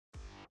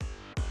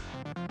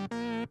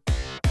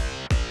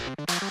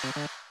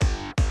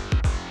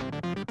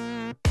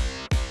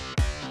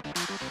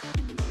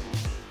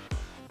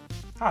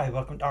Hi,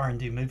 welcome to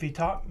R&D Movie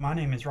Talk. My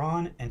name is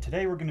Ron, and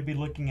today we're going to be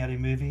looking at a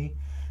movie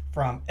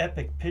from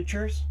Epic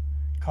Pictures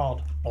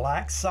called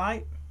Black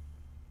Site.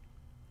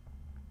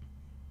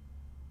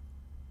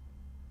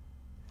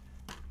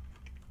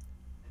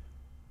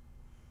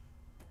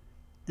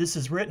 This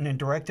is written and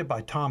directed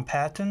by Tom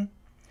Patton.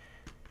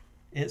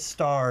 It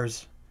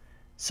stars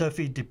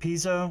Sophie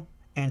DiPizzo,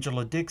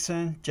 Angela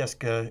Dixon,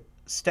 Jessica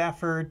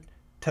Stafford,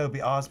 Toby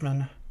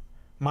Osmond,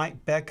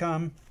 Mike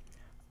Beckham,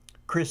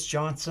 Chris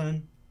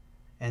Johnson,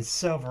 and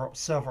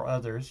several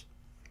others.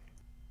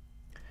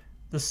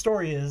 The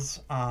story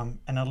is an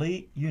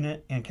elite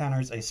unit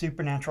encounters a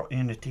supernatural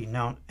entity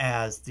known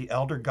as the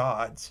Elder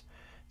Gods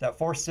that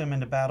force them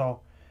into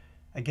battle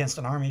against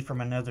an army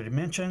from another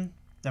dimension.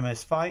 They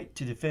must fight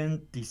to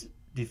defend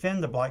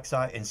the Black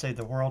Site and save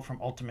the world from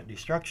ultimate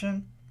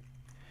destruction.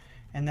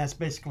 And that's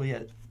basically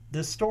it.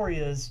 This story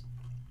is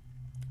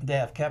they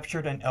have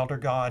captured an Elder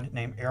God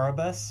named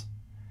Erebus,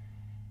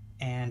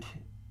 and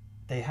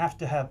they have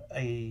to have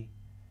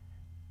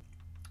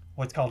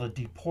what's called a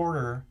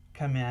deporter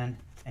come in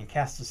and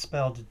cast a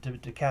spell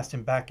to cast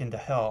him back into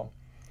hell.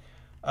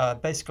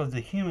 Basically, the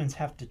humans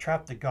have to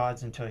trap the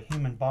gods into a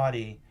human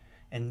body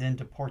and then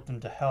deport them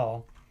to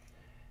hell.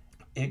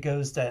 It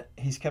goes that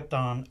he's kept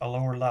on a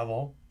lower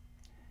level,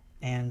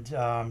 and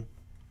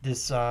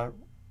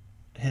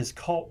his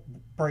cult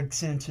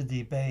breaks into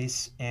the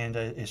base and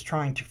is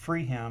trying to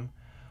free him,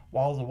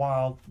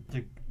 while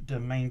the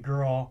main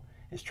girl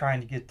is trying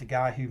to get the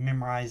guy who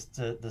memorized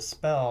the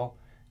spell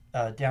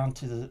down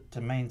to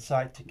the main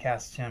site to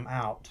cast him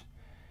out.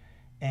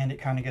 And it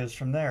kind of goes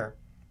from there.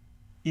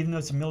 Even though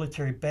it's a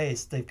military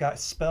base, they've got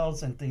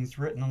spells and things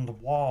written on the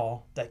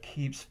wall that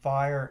keeps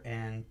fire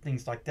and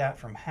things like that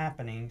from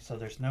happening. So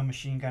there's no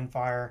machine gun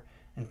fire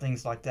and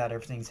things like that.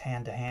 Everything's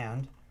hand to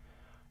hand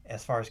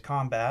as far as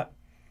combat.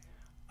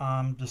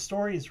 The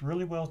story is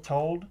really well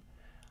told.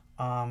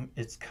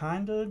 It's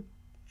kind of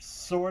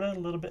sort of a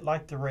little bit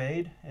like The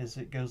Raid as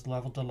it goes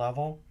level to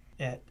level.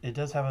 It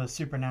does have a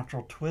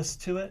supernatural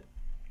twist to it.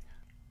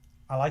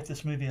 I like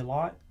this movie a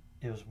lot.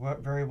 It was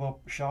very well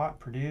shot,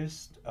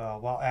 produced,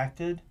 well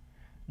acted.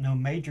 No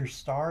major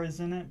stars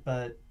in it,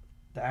 but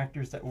the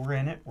actors that were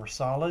in it were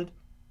solid.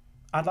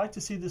 I'd like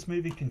to see this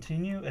movie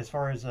continue as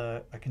far as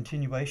a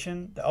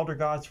continuation. The Elder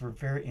Gods were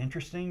very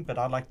interesting, but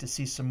I'd like to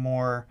see some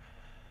more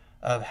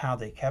of how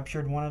they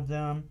captured one of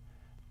them,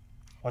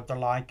 what they're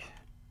like,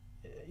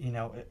 you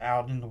know,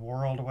 out in the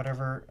world or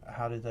whatever.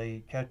 How did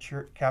they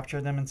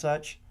capture them and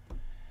such?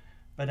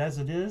 But as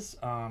it is,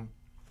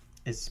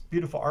 it's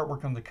beautiful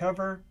artwork on the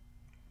cover.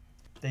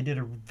 They did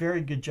a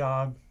very good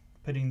job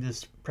putting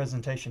this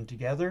presentation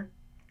together.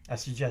 I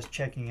suggest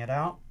checking it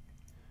out.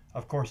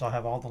 Of course, I'll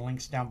have all the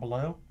links down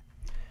below.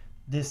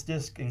 This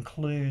disc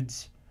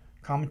includes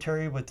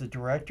commentary with the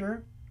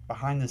director,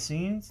 behind the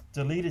scenes,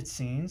 deleted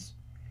scenes,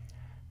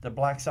 the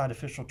Black Site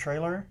official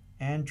trailer,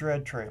 and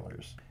Dread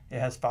trailers. It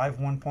has 5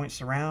 1-point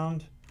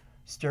surround,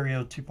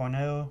 stereo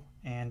 2.0,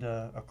 and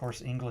of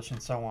course English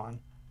and so on.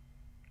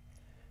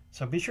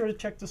 So be sure to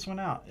check this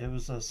one out. It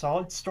was a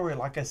solid story,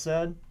 like I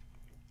said.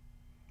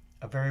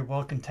 A very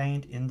well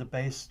contained in the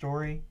base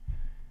story.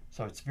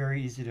 So it's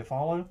very easy to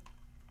follow.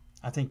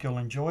 I think you'll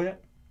enjoy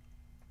it.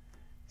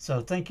 So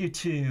thank you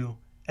to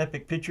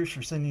Epic Pictures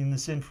for sending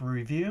this in for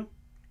review.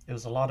 It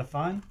was a lot of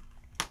fun.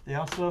 They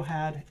also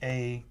had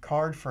a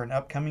card for an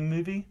upcoming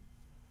movie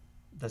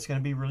that's going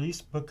to be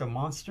released, Book of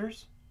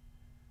Monsters.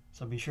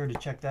 So be sure to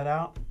check that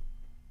out.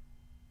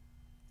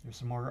 There's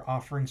some more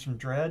offerings from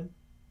Dread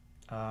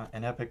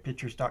and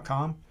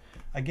epicpictures.com.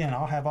 Again,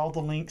 I'll have all the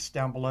links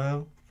down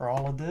below for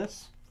all of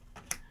this.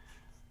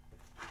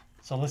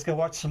 So let's go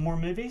watch some more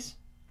movies,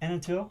 and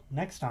until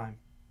next time.